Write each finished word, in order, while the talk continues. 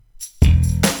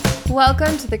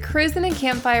Welcome to the Cruisin' and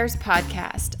Campfires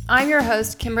podcast. I'm your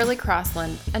host, Kimberly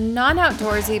Crossland, a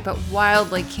non-outdoorsy but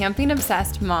wildly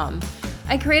camping-obsessed mom.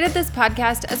 I created this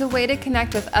podcast as a way to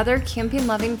connect with other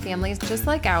camping-loving families just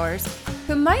like ours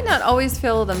who might not always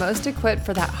feel the most equipped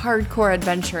for that hardcore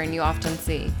adventuring you often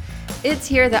see. It's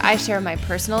here that I share my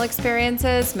personal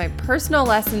experiences, my personal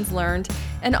lessons learned,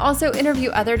 and also interview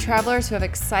other travelers who have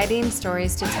exciting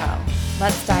stories to tell.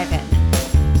 Let's dive in.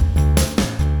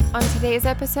 On today's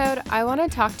episode, I want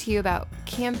to talk to you about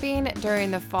camping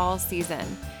during the fall season.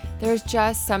 There's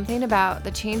just something about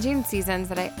the changing seasons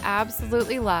that I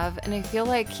absolutely love, and I feel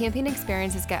like camping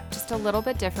experiences get just a little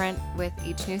bit different with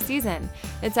each new season.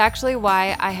 It's actually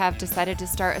why I have decided to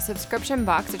start a subscription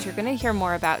box, which you're going to hear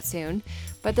more about soon.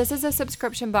 But this is a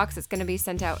subscription box that's going to be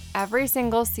sent out every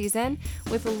single season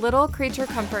with little creature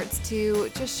comforts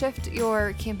to just shift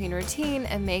your camping routine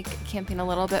and make camping a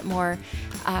little bit more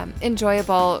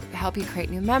enjoyable, help you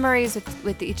create new memories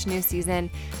with each new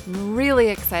season. I'm really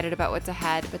excited about what's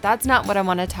ahead, but that's not what I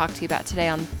want to talk to you about today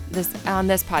on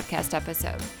this podcast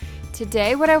episode.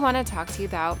 Today, what I want to talk to you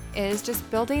about is just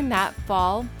building that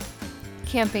fall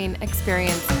camping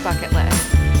experience bucket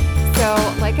list.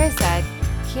 So, like I said,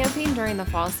 camping during the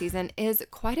fall season is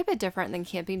quite a bit different than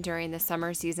camping during the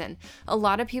summer season. A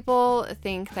lot of people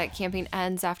think that camping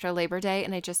ends after Labor Day,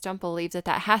 and I just don't believe that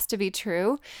has to be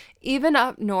true. Even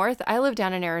up north, I live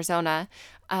down in Arizona,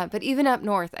 but even up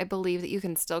north, I believe that you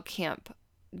can still camp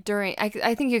during,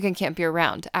 I think you can camp year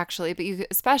round actually, but you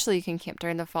can camp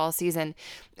during the fall season.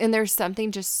 And there's something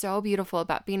just so beautiful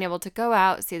about being able to go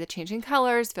out, see the changing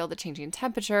colors, feel the changing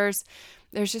temperatures.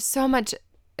 There's just so much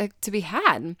to be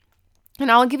had. And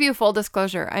I'll give you a full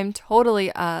disclosure. I'm totally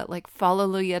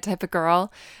Fallelujah type of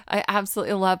girl. I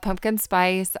absolutely love pumpkin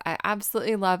spice. I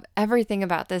absolutely love everything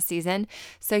about this season.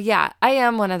 So yeah, I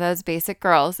am one of those basic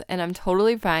girls, and I'm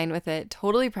totally fine with it,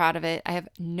 totally proud of it. I have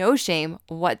no shame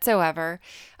whatsoever.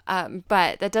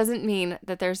 But that doesn't mean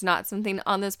that there's not something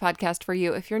on this podcast for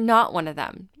you if you're not one of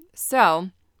them. So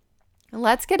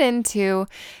let's get into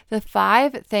the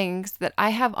 5 things that I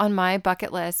have on my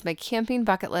bucket list, my camping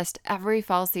bucket list every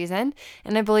fall season.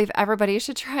 And I believe everybody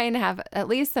should try and have at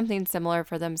least something similar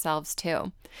for themselves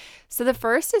too. So the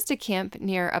first is to camp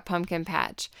near a pumpkin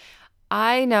patch.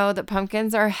 I know that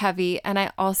pumpkins are heavy, and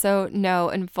I also know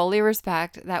and fully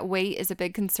respect that weight is a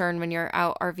big concern when you're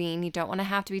out RVing. You don't want to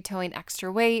have to be towing extra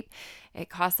weight. It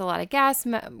costs a lot of gas,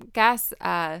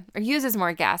 or uses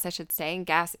more gas, I should say, and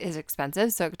gas is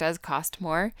expensive, so it does cost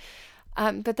more.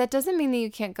 But that doesn't mean that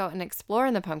you can't go and explore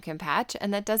in the pumpkin patch,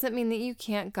 and that doesn't mean that you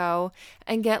can't go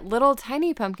and get little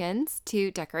tiny pumpkins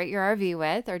to decorate your RV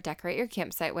with or decorate your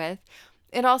campsite with.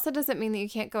 It also doesn't mean that you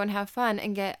can't go and have fun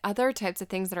and get other types of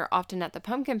things that are often at the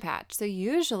pumpkin patch. So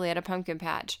usually at a pumpkin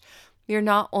patch, you're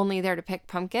not only there to pick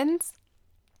pumpkins.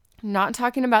 I'm not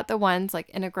talking about the ones like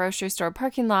in a grocery store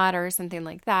parking lot or something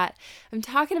like that. I'm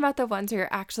talking about the ones where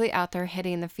you're actually out there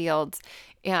hitting the fields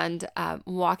and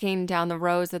walking down the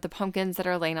rows of the pumpkins that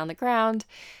are laying on the ground.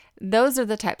 Those are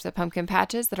the types of pumpkin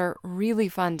patches that are really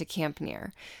fun to camp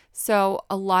near. So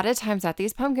a lot of times at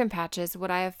these pumpkin patches, what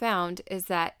I have found is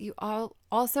that you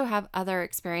also have other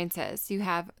experiences.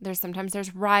 Sometimes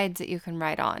there's rides that you can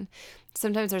ride on.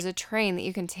 Sometimes there's a train that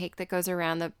you can take that goes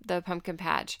around the pumpkin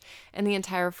patch and the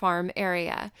entire farm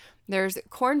area. There's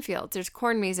cornfields, there's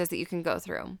corn mazes that you can go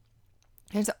through.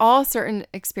 There's all certain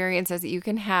experiences that you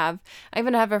can have. I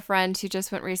even have a friend who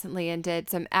just went recently and did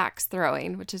some axe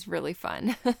throwing, which is really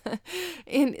fun.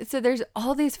 And so there's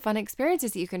all these fun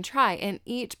experiences that you can try, and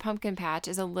each pumpkin patch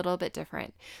is a little bit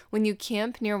different. When you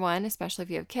camp near one, especially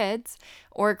if you have kids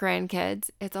or grandkids,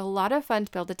 it's a lot of fun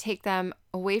to be able to take them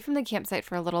away from the campsite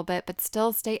for a little bit, but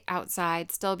still stay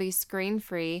outside, still be screen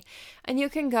free. And you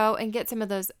can go and get some of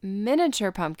those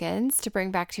miniature pumpkins to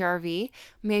bring back to your RV,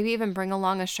 maybe even bring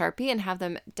along a Sharpie and have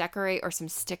them decorate, or some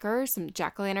stickers, some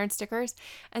jack-o'-lantern stickers,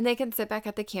 and they can sit back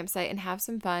at the campsite and have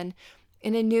some fun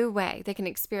in a new way. They can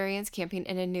experience camping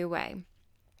in a new way.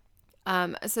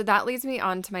 So that leads me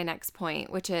on to my next point,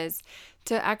 which is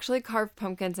to actually carve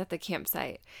pumpkins at the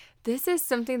campsite. This is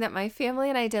something that my family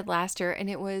and I did last year, and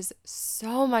it was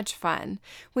so much fun.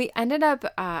 We ended up,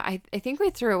 I think we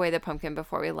threw away the pumpkin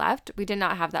before we left. We did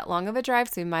not have that long of a drive,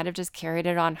 so we might have just carried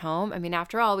it on home. I mean,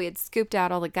 after all, we had scooped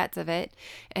out all the guts of it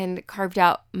and carved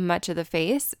out much of the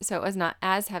face, so it was not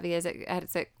as heavy as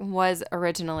it was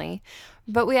originally.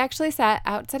 But we actually sat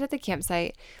outside at the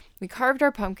campsite. We carved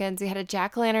our pumpkins. We had a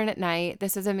jack-o'-lantern at night.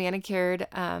 This is a manicured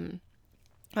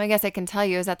I guess I can tell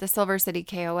you, is at the Silver City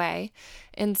KOA.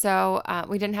 And so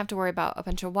we didn't have to worry about a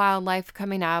bunch of wildlife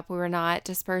coming up. We were not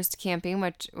dispersed camping,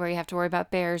 where you have to worry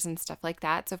about bears and stuff like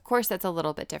that. So of course that's a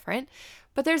little bit different.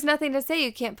 But there's nothing to say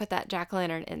you can't put that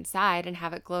jack-o'-lantern inside and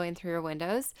have it glowing through your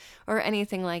windows or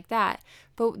anything like that.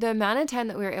 But the amount of time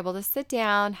that we were able to sit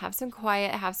down, have some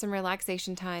quiet, have some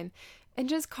relaxation time, and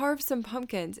just carve some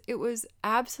pumpkins. It was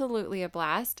absolutely a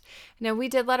blast. Now, we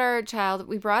did let our child,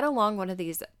 we brought along one of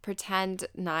these pretend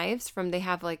knives they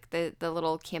have like the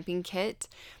little camping kit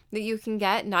that you can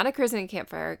get, not a Christening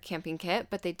Campfire camping kit,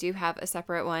 but they do have a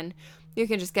separate one. You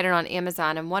can just get it on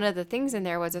Amazon. And one of the things in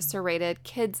there was a serrated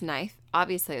kid's knife.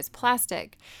 Obviously, it was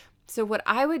plastic. So what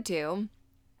I would do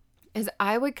is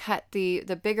I would cut the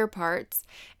bigger parts,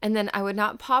 and then I would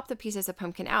not pop the pieces of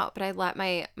pumpkin out, but I'd let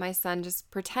my son just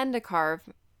pretend to carve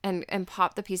and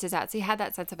pop the pieces out. So he had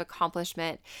that sense of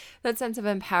accomplishment, that sense of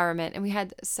empowerment, and we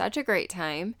had such a great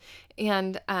time.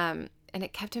 And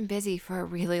it kept him busy for a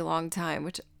really long time,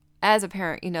 which as a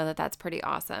parent, you know that that's pretty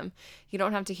awesome. You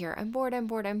don't have to hear, I'm bored, I'm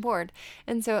bored, I'm bored.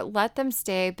 And so it let them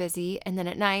stay busy. And then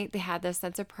at night, they had this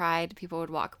sense of pride. People would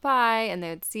walk by and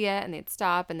they would see it and they'd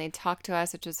stop and they'd talk to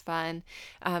us, which was fun.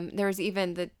 There was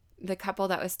even the couple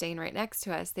that was staying right next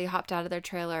to us. They hopped out of their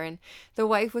trailer, and the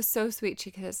wife was so sweet.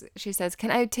 She says,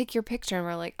 "Can I take your picture?" And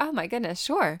we're like, "Oh my goodness,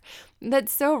 sure."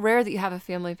 That's so rare that you have a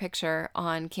family picture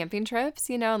on camping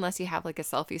trips, unless you have like a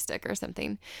selfie stick or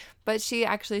something. But she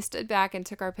actually stood back and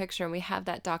took our picture, and we have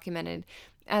that documented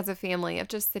as a family of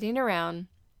just sitting around,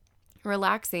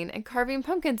 relaxing and carving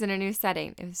pumpkins in a new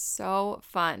setting. It was so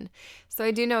fun. So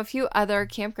I do know a few other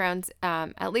campgrounds,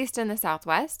 at least in the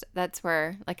Southwest. That's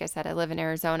where, like I said, I live in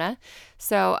Arizona.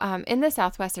 So in the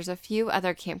Southwest, there's a few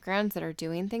other campgrounds that are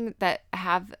doing things that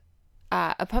have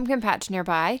a pumpkin patch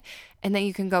nearby, and then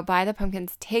you can go buy the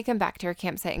pumpkins, take them back to your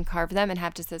campsite and carve them, and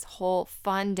have just this whole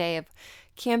fun day of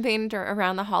camping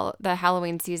around the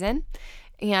Halloween season.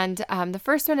 And the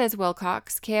first one is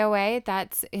Wilcox KOA.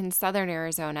 That's in southern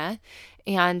Arizona.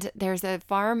 And there's a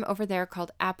farm over there called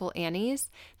Apple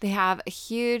Annie's. They have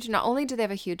not only do they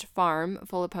have a huge farm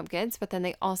full of pumpkins, but then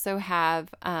they also have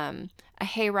a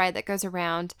hayride that goes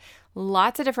around,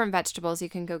 lots of different vegetables you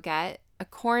can go get, a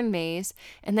corn maze.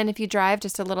 And then if you drive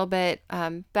just a little bit,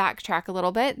 backtrack a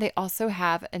little bit, they also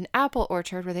have an apple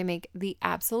orchard where they make the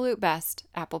absolute best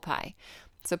apple pie.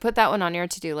 So put that one on your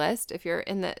to-do list if you're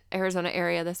in the Arizona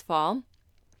area this fall.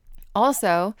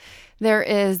 Also, there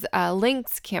is a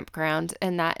Lynx Campground,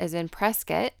 and that is in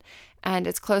Prescott, and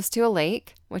it's close to a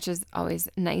lake, which is always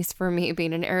nice for me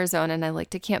being in Arizona, and I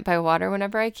like to camp by water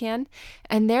whenever I can.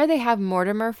 And there they have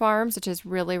Mortimer Farms, which is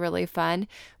really, really fun.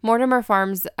 Mortimer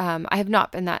Farms, I have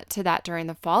not been to that during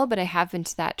the fall, but I have been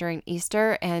to that during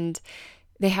Easter, and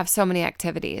they have so many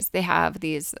activities. They have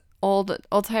these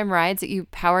old-time rides that you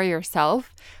power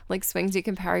yourself, like swings you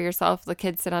can power yourself. The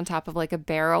kids sit on top of like a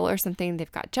barrel or something.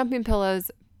 They've got jumping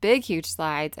pillows, big, huge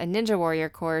slides, a Ninja Warrior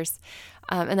course,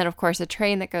 and then, of course, a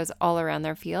train that goes all around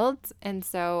their fields. And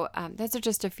so those are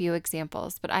just a few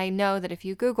examples. But I know that if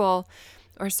you Google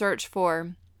or search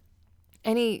for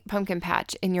any pumpkin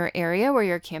patch in your area where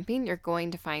you're camping, you're going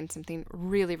to find something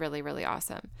really, really, really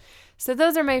awesome. So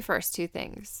those are my first two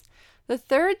things. The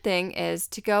third thing is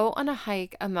to go on a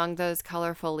hike among those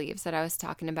colorful leaves that I was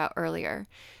talking about earlier.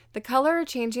 The color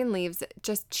changing leaves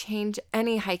just change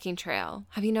any hiking trail.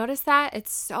 Have you noticed that?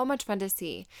 It's so much fun to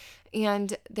see.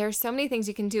 And there's so many things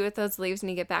you can do with those leaves when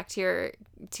you get back to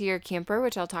your camper,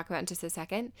 which I'll talk about in just a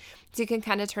second. So you can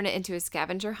kind of turn it into a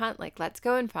scavenger hunt, like let's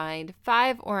go and find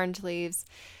 5 orange leaves,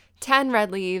 10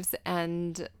 red leaves,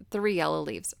 and 3 yellow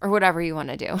leaves, or whatever you want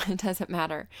to do. It doesn't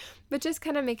matter. But just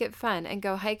kind of make it fun and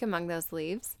go hike among those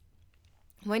leaves.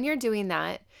 When you're doing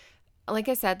that, like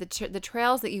I said, the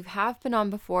trails that you have been on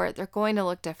before, they're going to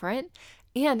look different.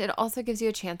 And it also gives you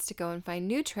a chance to go and find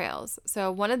new trails.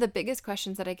 So one of the biggest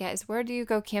questions that I get is, where do you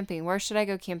go camping? Where should I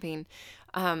go camping?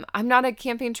 I'm not a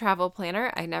camping travel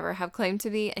planner. I never have claimed to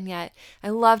be. And yet I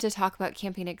love to talk about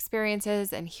camping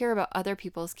experiences and hear about other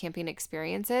people's camping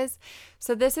experiences.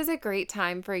 So this is a great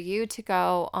time for you to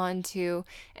go onto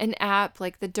an app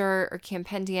like The Dirt or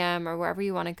Campendium or wherever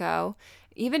you want to go.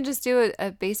 Even just do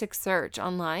a basic search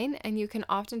online, and you can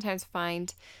oftentimes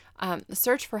find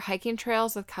search for hiking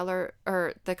trails with color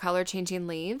or the color changing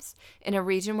leaves in a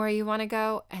region where you want to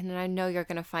go, and then I know you're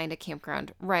going to find a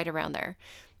campground right around there.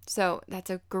 So that's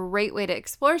a great way to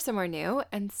explore somewhere new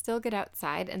and still get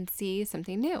outside and see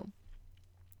something new.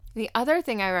 The other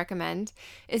thing I recommend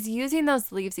is using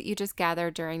those leaves that you just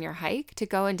gathered during your hike to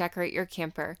go and decorate your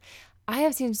camper. I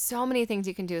have seen so many things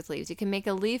you can do with leaves. You can make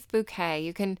a leaf bouquet.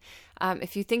 You can,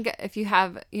 if you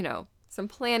have, some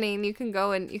planning, you can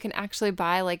go and you can actually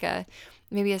buy like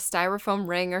maybe a styrofoam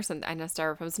ring or something. I know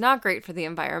styrofoam's not great for the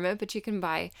environment, but you can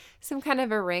buy some kind of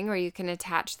a ring where you can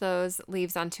attach those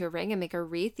leaves onto a ring and make a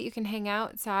wreath that you can hang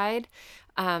outside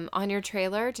on your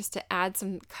trailer just to add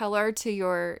some color to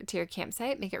your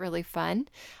campsite, make it really fun.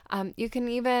 You can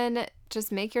even just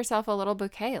make yourself a little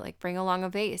bouquet, like bring along a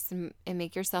vase and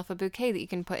make yourself a bouquet that you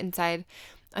can put inside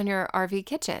on your RV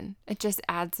kitchen. It just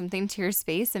adds something to your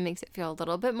space and makes it feel a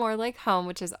little bit more like home,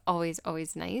 which is always,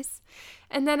 always nice.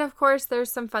 And then, of course,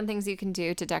 there's some fun things you can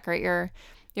do to decorate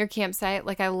your campsite.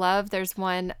 Like I love, there's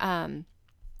one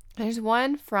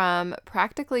from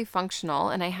Practically Functional,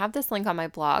 and I have this link on my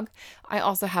blog. I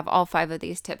also have all 5 of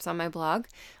these tips on my blog.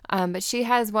 But she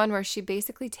has one where she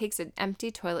basically takes an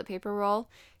empty toilet paper roll,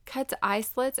 cuts eye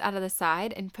slits out of the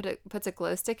side, and puts a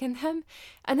glow stick in them.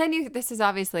 And then this is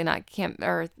obviously not camp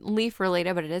or leaf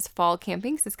related, but it is fall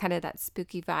camping, so it's kind of that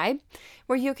spooky vibe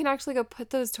where you can actually go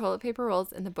put those toilet paper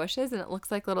rolls in the bushes and it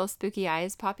looks like little spooky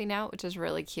eyes popping out, which is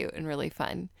really cute and really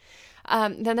fun.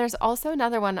 Then there's also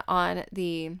another one on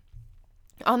the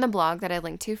blog that I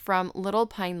linked to from Little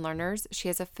Pine Learners. She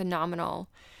has a phenomenal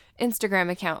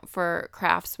Instagram account for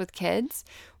crafts with kids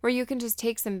where you can just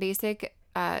take some basic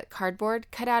cardboard,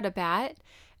 cut out a bat,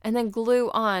 and then glue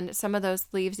on some of those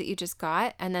leaves that you just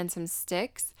got and then some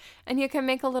sticks, and you can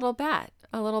make a little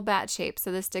bat shape. So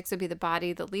the sticks would be the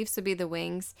body, the leaves would be the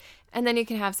wings, and then you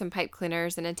can have some pipe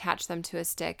cleaners and attach them to a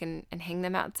stick and hang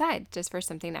them outside just for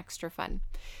something extra fun.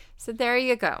 So there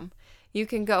you go. You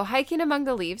can go hiking among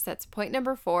the leaves. That's point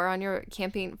number 4 on your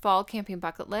fall camping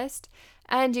bucket list.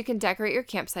 And you can decorate your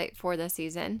campsite for the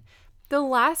season. The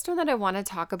last one that I want to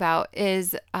talk about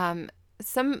is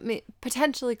some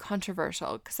potentially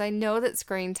controversial, because I know that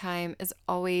screen time is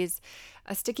always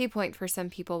a sticky point for some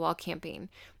people while camping.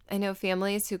 I know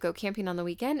families who go camping on the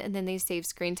weekend and then they save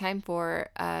screen time for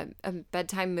a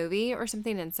bedtime movie or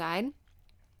something inside.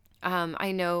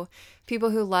 I know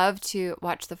people who love to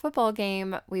watch the football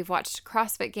game. We've watched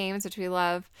CrossFit games, which we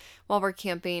love, while we're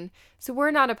camping. So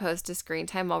we're not opposed to screen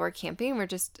time while we're camping. We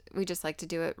just like to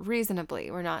do it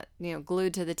reasonably. We're not,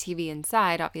 glued to the TV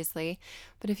inside, obviously.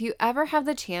 But if you ever have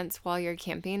the chance while you're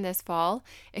camping this fall,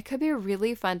 it could be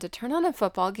really fun to turn on a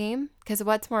football game, because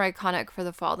what's more iconic for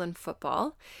the fall than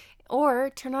football? Or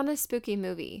turn on a spooky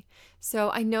movie.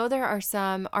 So I know there are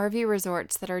some RV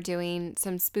resorts that are doing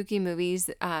some spooky movies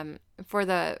for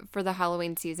the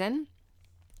Halloween season.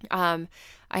 I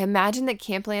imagine that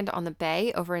Campland on the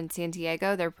Bay over in San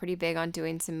Diego, they're pretty big on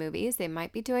doing some movies. They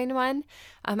might be doing one.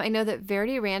 I know that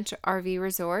Verde Ranch RV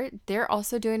Resort, they're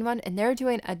also doing one, and they're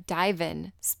doing a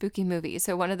dive-in spooky movie.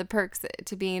 So one of the perks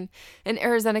to being an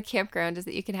Arizona campground is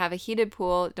that you can have a heated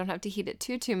pool. Don't have to heat it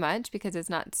too much because it's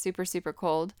not super, super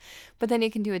cold. But then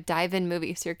you can do a dive-in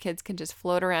movie so your kids can just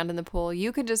float around in the pool.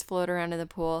 You can just float around in the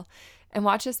pool and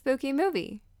watch a spooky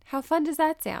movie. How fun does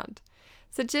that sound?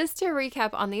 So just to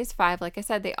recap on these 5, like I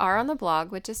said, they are on the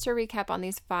blog, but just to recap on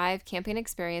these 5 camping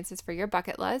experiences for your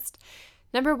bucket list.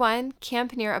 Number 1,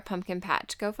 camp near a pumpkin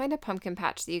patch. Go find a pumpkin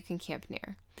patch that you can camp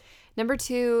near. Number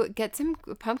 2, get some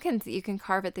pumpkins that you can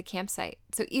carve at the campsite.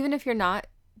 So even if you're not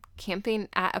camping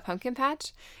at a pumpkin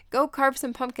patch, go carve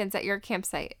some pumpkins at your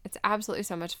campsite. It's absolutely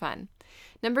so much fun.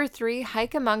 Number 3,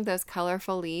 hike among those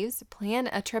colorful leaves. Plan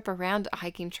a trip around a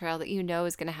hiking trail that you know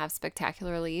is going to have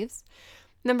spectacular leaves.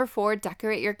 Number 4,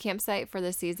 decorate your campsite for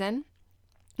the season.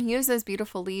 Use those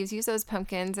beautiful leaves, use those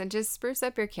pumpkins, and just spruce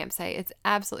up your campsite. It's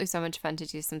absolutely so much fun to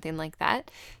do something like that,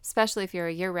 especially if you're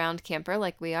a year-round camper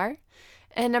like we are.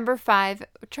 And number 5,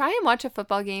 try and watch a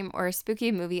football game or a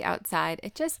spooky movie outside.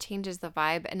 It just changes the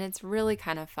vibe, and it's really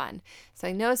kind of fun. So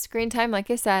I know screen time,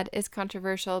 like I said, is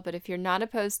controversial, but if you're not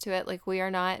opposed to it like we are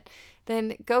not,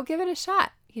 then go give it a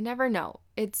shot. You never know.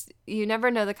 You never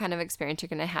know the kind of experience you're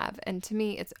going to have. And to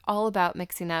me, it's all about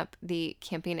mixing up the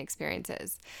camping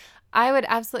experiences. I would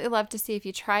absolutely love to see if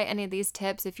you try any of these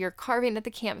tips, if you're carving at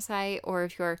the campsite or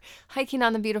if you're hiking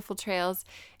on the beautiful trails.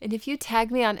 And if you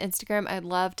tag me on Instagram, I'd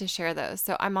love to share those.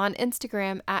 So I'm on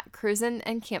Instagram at Cruisin'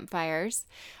 and Campfires.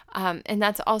 And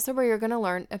that's also where you're going to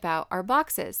learn about our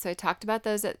boxes. So I talked about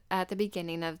those at the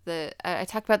beginning of I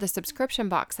talked about the subscription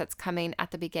box that's coming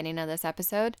at the beginning of this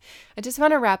episode. I just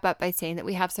want to wrap up by saying that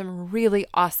we have some really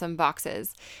awesome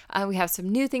boxes. We have some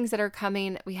new things that are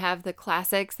coming. We have the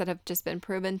classics that have just been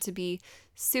proven to be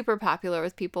super popular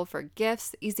with people for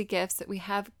gifts, easy gifts. We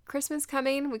have Christmas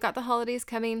coming. We got the holidays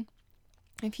coming.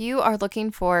 If you are looking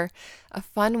for a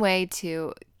fun way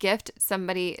to give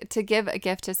a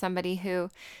gift to somebody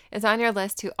who is on your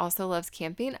list who also loves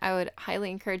camping, I would highly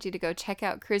encourage you to go check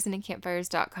out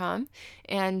cruisinandcampfires.com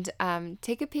and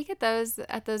take a peek at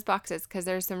those boxes, because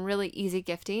there's some really easy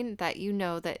gifting that you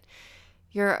know that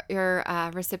your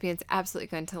recipient's absolutely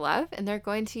going to love, and they're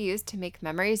going to use to make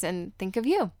memories and think of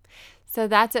you. So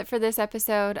that's it for this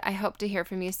episode. I hope to hear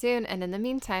from you soon, and in the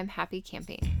meantime, happy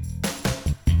camping.